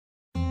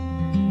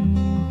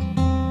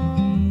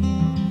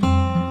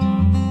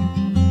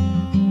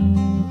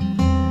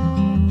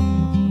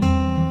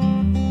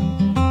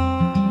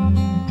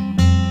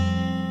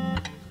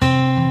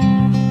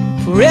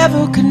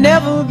Forever could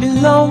never be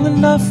long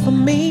enough for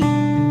me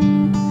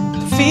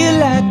to feel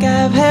like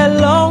I've had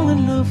long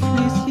enough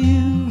with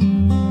you.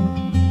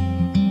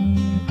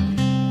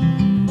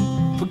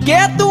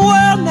 Forget the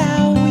world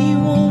now, we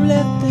won't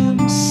let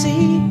them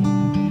see.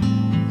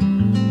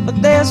 But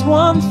there's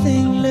one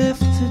thing left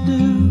to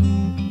do.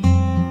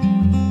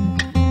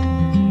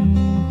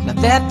 Now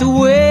that the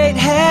weight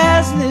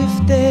has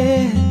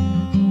lifted,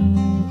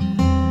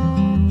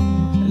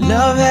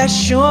 love has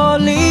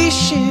surely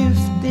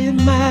shifted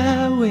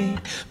my way.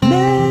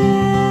 Marry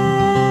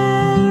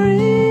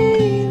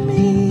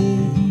me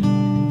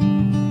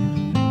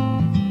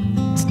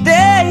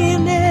today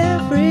and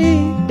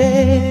every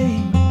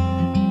day.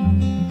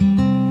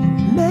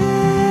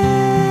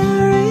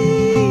 Marry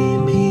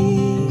me.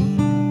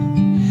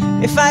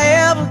 If I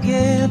ever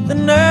get the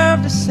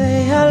nerve to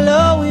say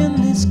hello in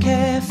this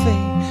cafe,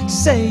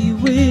 say you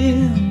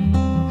will.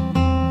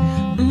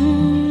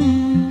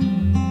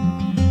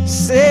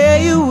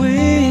 Say you will.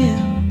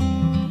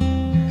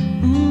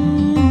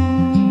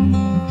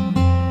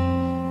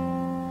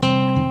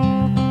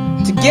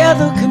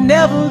 Together could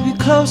never be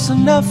close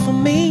enough for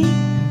me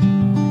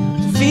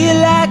to feel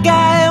like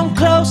I am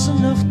close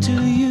enough to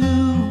you.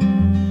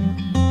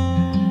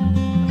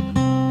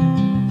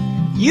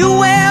 You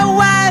wear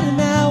white and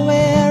I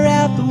wear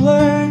out the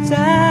words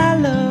I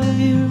love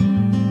you,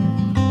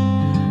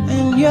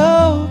 and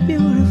you're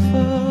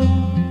beautiful.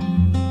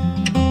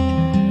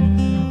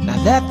 Now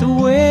that the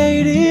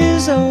wait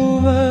is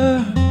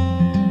over,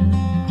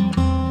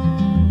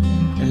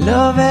 and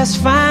love has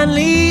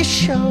finally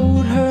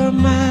showed her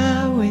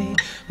my way.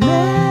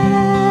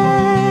 Marry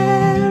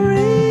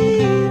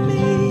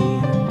me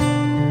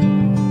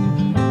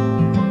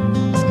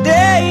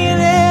today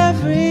and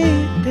every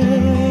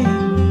day.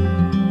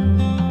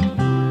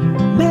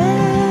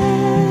 Marry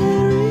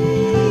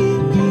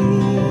me.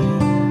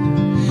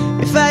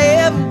 If I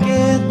ever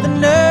get the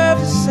nerve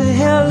to say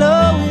hello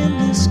in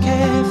this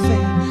cafe,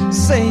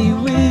 say you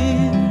will.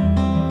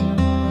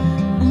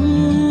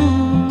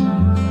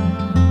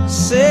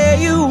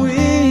 Say you will.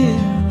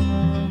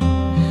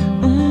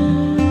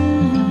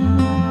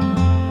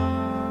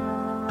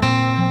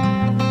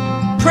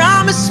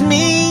 Promise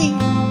me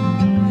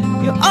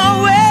you'll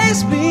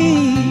always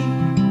be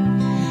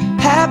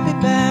happy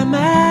by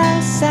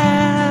my side.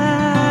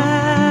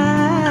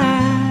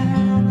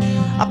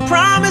 I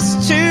promise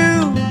to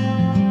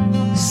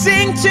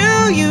sing to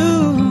you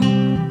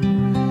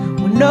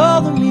when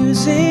all the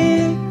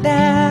music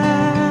dies.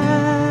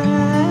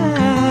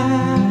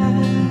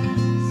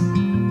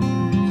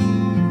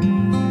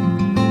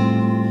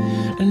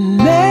 And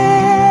marry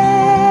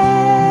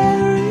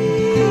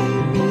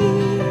me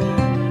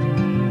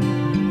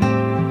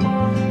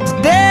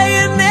today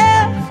and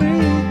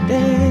every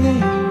day.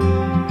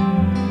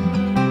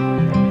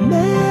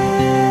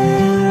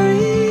 Marry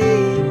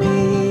me.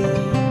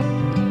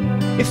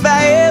 If I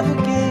ever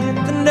get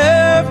the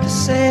nerve to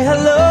say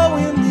hello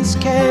in this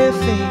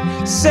cafe,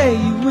 say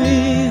you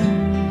will.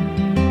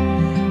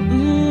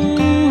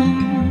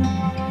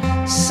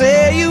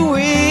 Say you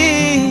will.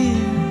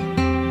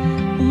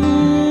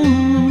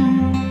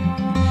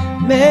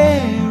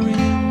 Marry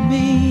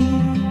me.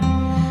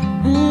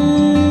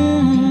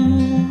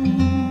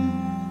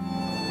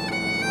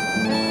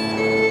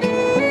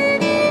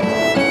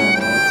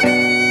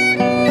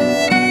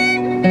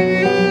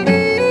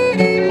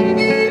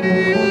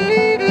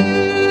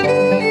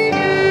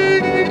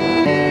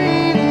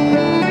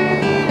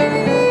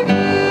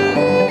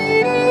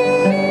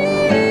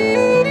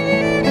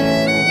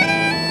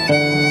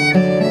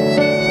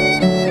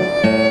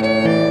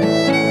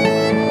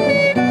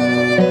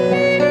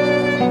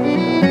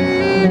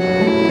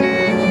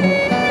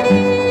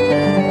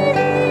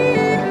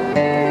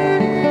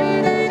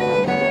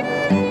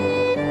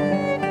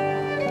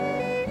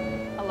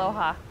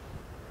 Aloha.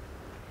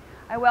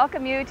 I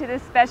welcome you to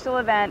this special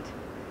event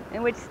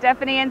in which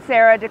Stephanie and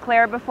Sarah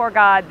declare before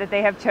God that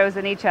they have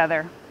chosen each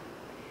other.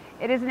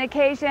 It is an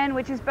occasion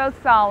which is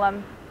both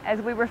solemn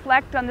as we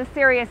reflect on the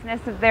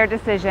seriousness of their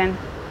decision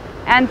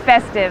and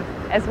festive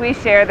as we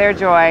share their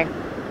joy.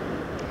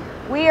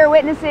 We are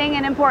witnessing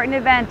an important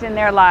event in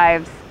their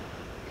lives.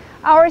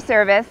 Our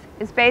service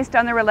is based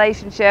on the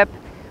relationship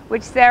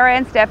which Sarah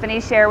and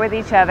Stephanie share with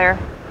each other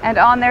and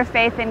on their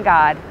faith in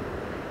God.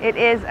 It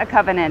is a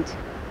covenant.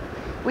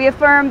 We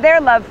affirm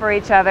their love for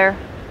each other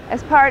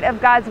as part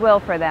of God's will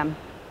for them.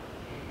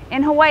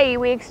 In Hawaii,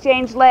 we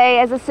exchange lei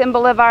as a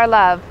symbol of our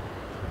love.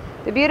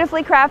 The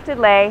beautifully crafted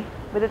lei,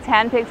 with its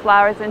hand-picked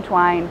flowers and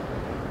twine,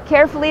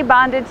 carefully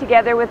bonded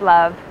together with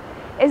love,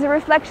 is a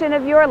reflection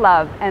of your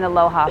love and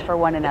aloha for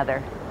one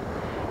another.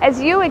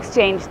 As you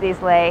exchange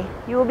these lei,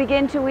 you will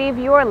begin to weave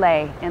your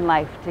lei in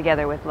life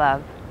together with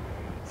love.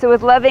 So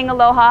with loving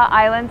aloha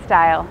island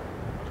style,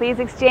 please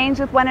exchange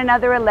with one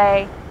another a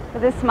lei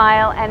with a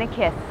smile and a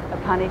kiss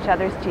upon each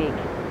other's cheek.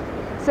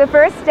 So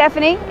first,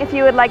 Stephanie, if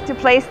you would like to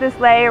place this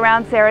lei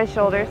around Sarah's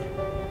shoulders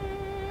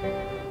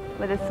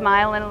with a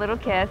smile and a little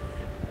kiss.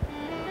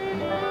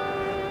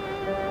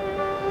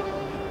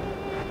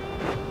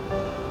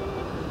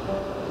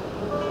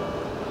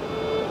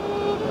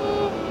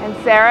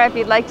 And Sarah, if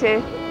you'd like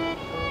to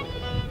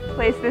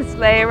place this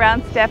sleigh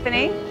around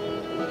Stephanie.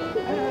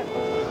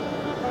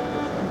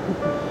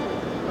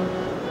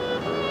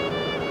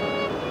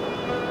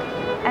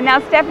 And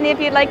now Stephanie, if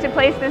you'd like to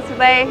place this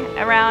sleigh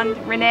around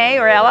Renee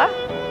or Ella.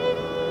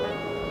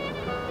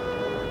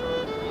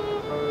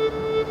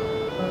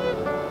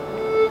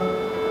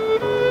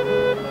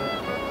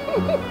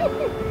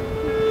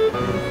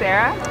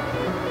 Sarah?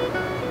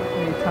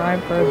 Any time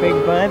for a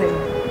big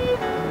buddy.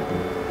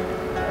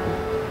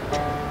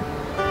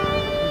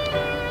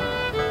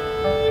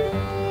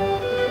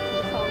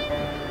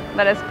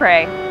 Let us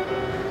pray.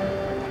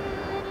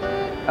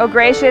 O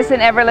gracious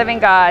and ever-living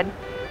God,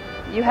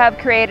 you have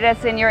created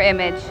us in your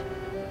image.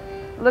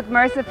 Look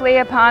mercifully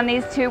upon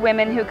these two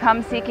women who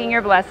come seeking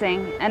your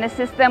blessing, and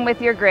assist them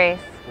with your grace,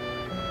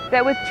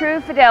 that with true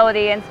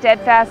fidelity and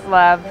steadfast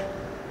love,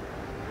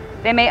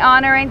 they may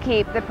honor and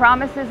keep the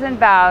promises and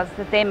vows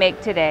that they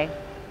make today.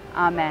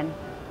 Amen.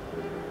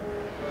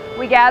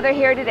 We gather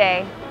here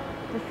today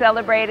to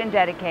celebrate and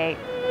dedicate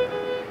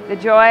the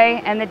joy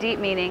and the deep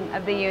meaning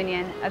of the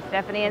union of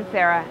Stephanie and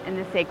Sarah in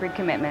this sacred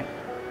commitment.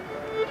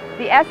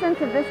 The essence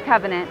of this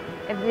covenant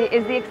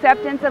is the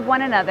acceptance of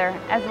one another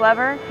as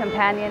lover,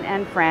 companion,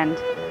 and friend.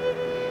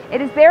 It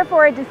is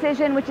therefore a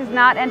decision which is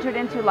not entered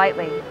into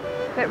lightly,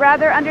 but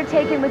rather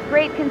undertaken with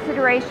great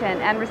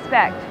consideration and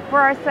respect for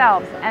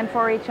ourselves and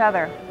for each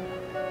other.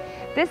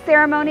 This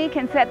ceremony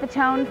can set the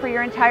tone for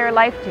your entire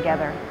life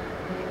together.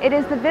 It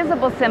is the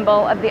visible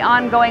symbol of the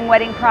ongoing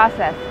wedding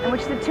process in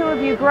which the two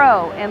of you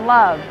grow in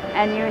love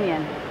and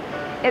union.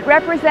 It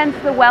represents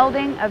the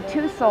welding of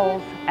two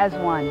souls as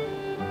one.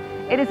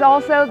 It is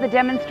also the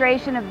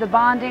demonstration of the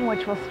bonding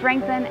which will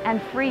strengthen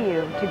and free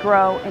you to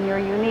grow in your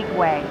unique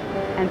way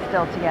and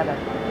still together.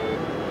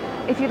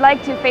 If you'd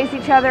like to face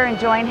each other and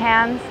join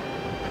hands,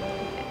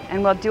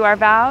 and we'll do our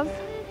vows.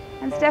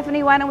 And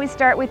Stephanie, why don't we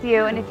start with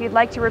you, and if you'd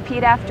like to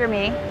repeat after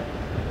me.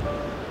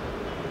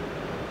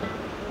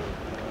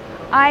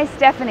 I,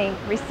 Stephanie,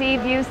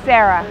 receive you,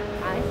 Sarah.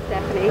 I,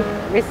 Stephanie,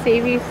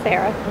 receive you,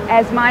 Sarah,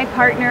 as my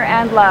partner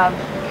and love.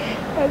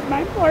 as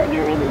my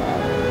partner in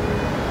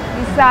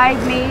love.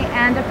 Beside me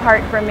and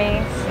apart from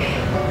me.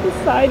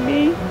 Beside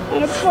me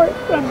and apart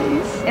from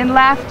me. In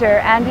laughter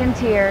and in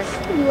tears.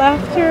 In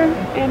laughter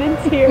and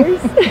in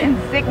tears. In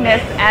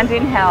sickness and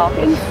in health.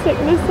 In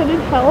sickness and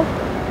in health.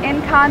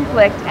 In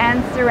conflict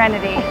and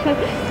serenity.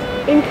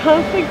 In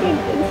conflict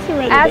and in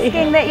serenity.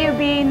 Asking that you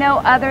be no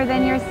other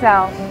than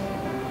yourself.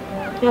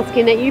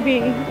 Asking that you be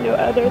no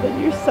other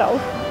than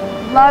yourself.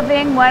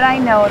 Loving what I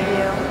know of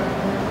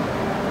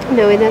you.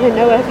 Knowing that I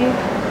know of you.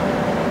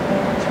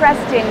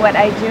 Trusting what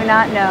I do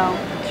not know.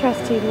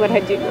 Trusting what I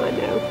do not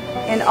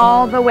know. In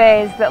all the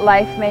ways that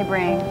life may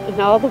bring.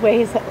 In all the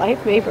ways that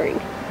life may bring.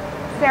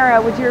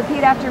 Sarah, would you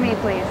repeat after me,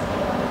 please?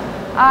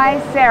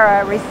 I,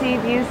 Sarah,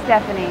 receive you,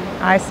 Stephanie.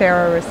 I,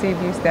 Sarah, receive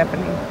you,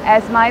 Stephanie,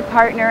 as my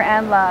partner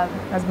and love.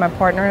 as my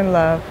partner in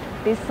love.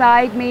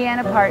 Beside me and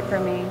apart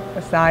from me.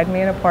 Beside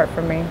me and apart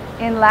from me.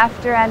 In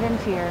laughter and in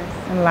tears.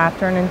 In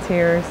laughter and in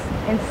tears.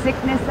 In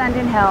sickness and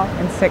in health.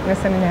 In sickness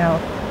and in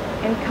health.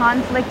 In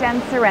conflict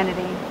and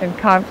serenity. In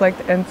conflict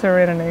and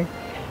serenity.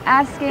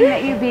 Asking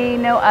that you be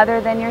no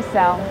other than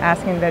yourself.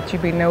 Asking that you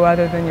be no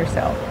other than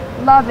yourself.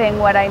 Loving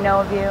what I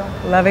know of you.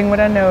 Loving what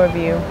I know of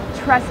you.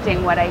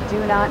 Trusting what I do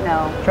not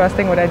know.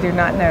 Trusting what I do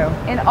not know.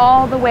 In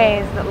all the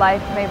ways that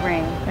life may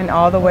bring. In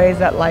all the ways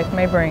that life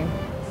may bring.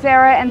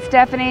 Sarah and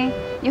Stephanie,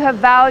 you have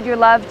vowed your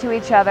love to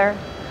each other.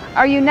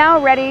 Are you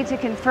now ready to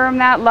confirm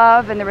that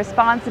love and the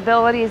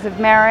responsibilities of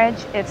marriage?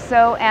 If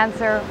so,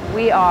 answer,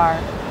 we are.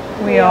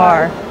 We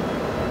are.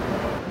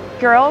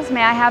 Girls,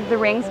 may I have the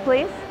rings,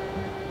 please?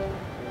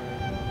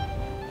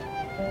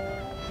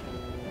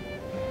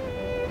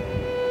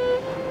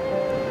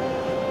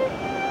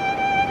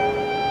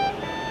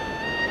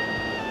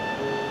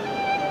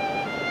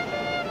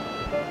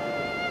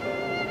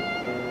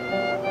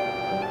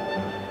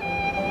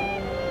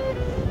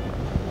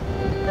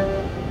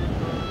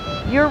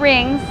 Your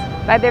rings,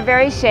 by their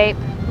very shape,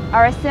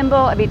 are a symbol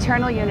of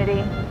eternal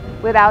unity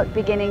without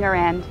beginning or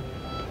end.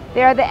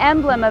 They are the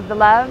emblem of the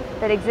love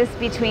that exists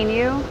between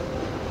you,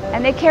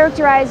 and they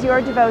characterize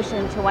your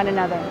devotion to one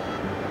another.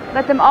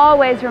 Let them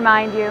always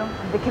remind you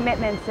of the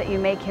commitments that you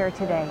make here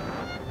today.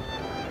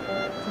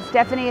 So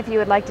Stephanie, if you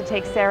would like to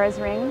take Sarah's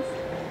rings.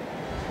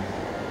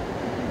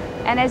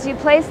 And as you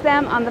place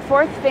them on the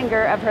fourth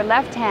finger of her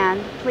left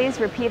hand, please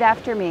repeat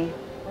after me.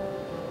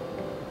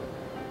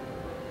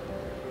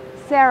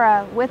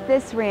 Sarah, with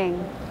this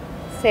ring,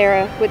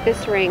 Sarah, with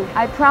this ring,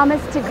 I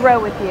promise to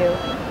grow with you,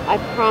 I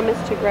promise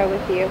to grow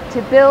with you,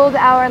 to build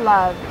our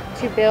love,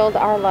 to build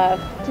our love,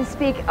 to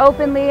speak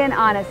openly and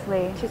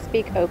honestly, to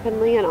speak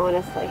openly and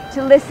honestly,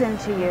 to listen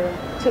to you,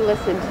 to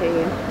listen to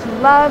you, to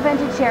love and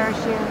to cherish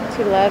you,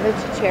 to love and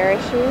to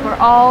cherish you for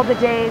all the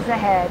days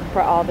ahead.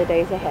 for all the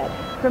days ahead.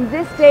 From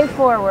this day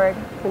forward,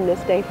 From this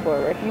day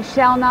forward, you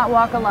shall not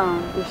walk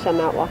alone. you shall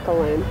not walk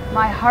alone.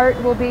 My heart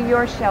will be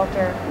your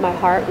shelter. My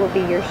heart will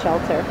be your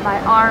shelter.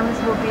 My arms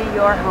will be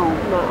your home.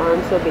 My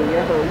arms will be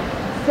your home.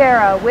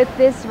 Sarah, with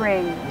this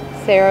ring,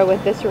 Sarah,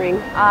 with this ring,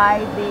 I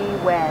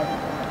thee wed.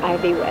 I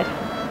thee wed.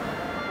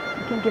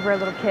 You can give her a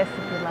little kiss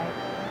if you'd like.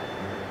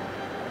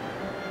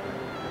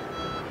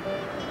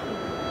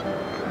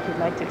 If you'd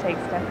like to take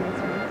Stephanie's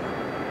rings.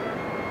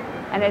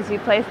 And as you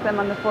place them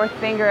on the fourth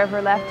finger of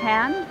her left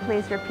hand,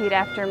 please repeat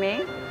after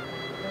me.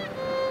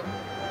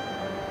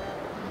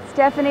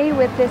 Stephanie,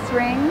 with this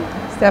ring,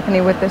 Stephanie,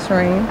 with this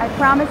ring, I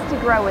promise to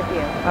grow with you,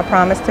 I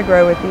promise to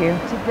grow with you,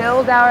 to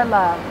build our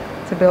love,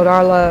 to build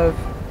our love,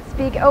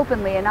 speak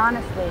openly and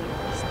honestly,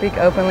 speak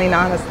openly and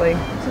honestly,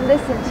 to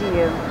listen to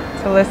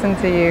you, to listen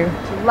to you,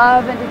 to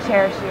love and to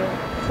cherish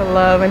you, to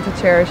love and to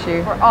cherish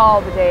you for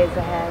all the days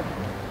ahead.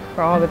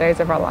 for all the days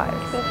of our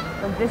lives.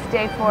 From this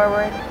day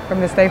forward, From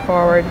this day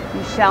forward,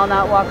 you shall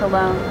not walk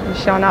alone. you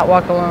shall not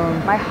walk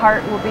alone. My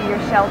heart will be your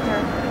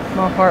shelter.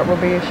 My heart will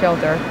be your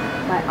shelter.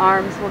 My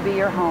arms will be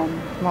your home.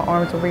 My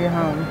arms will be your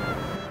home.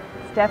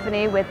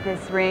 Stephanie, with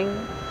this ring,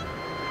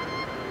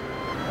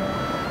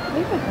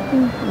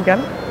 You got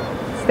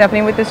it?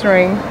 Stephanie, with this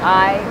ring,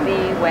 I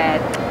thee wed.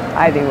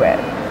 I thee wed.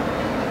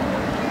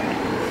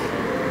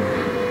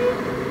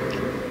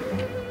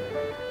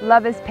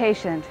 Love is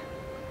patient.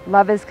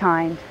 Love is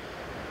kind.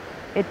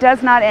 It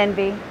does not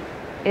envy.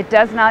 It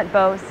does not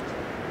boast.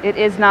 It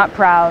is not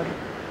proud.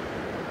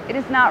 It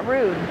is not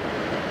rude.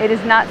 It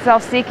is not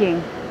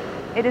self-seeking.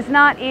 It is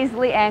not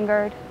easily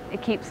angered.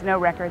 It keeps no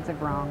records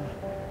of wrong.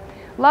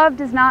 Love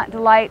does not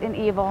delight in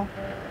evil.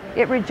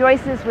 It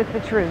rejoices with the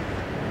truth.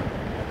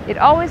 It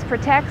always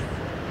protects,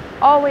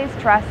 always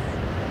trusts,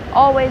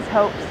 always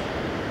hopes,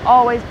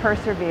 always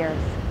perseveres.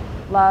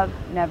 Love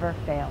never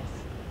fails.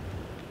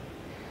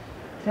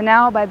 So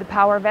now, by the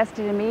power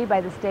vested in me by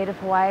the state of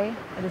Hawaii,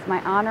 it is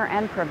my honor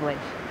and privilege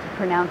to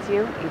pronounce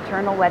you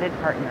eternal wedded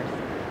partners.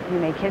 You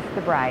may kiss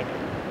the bride.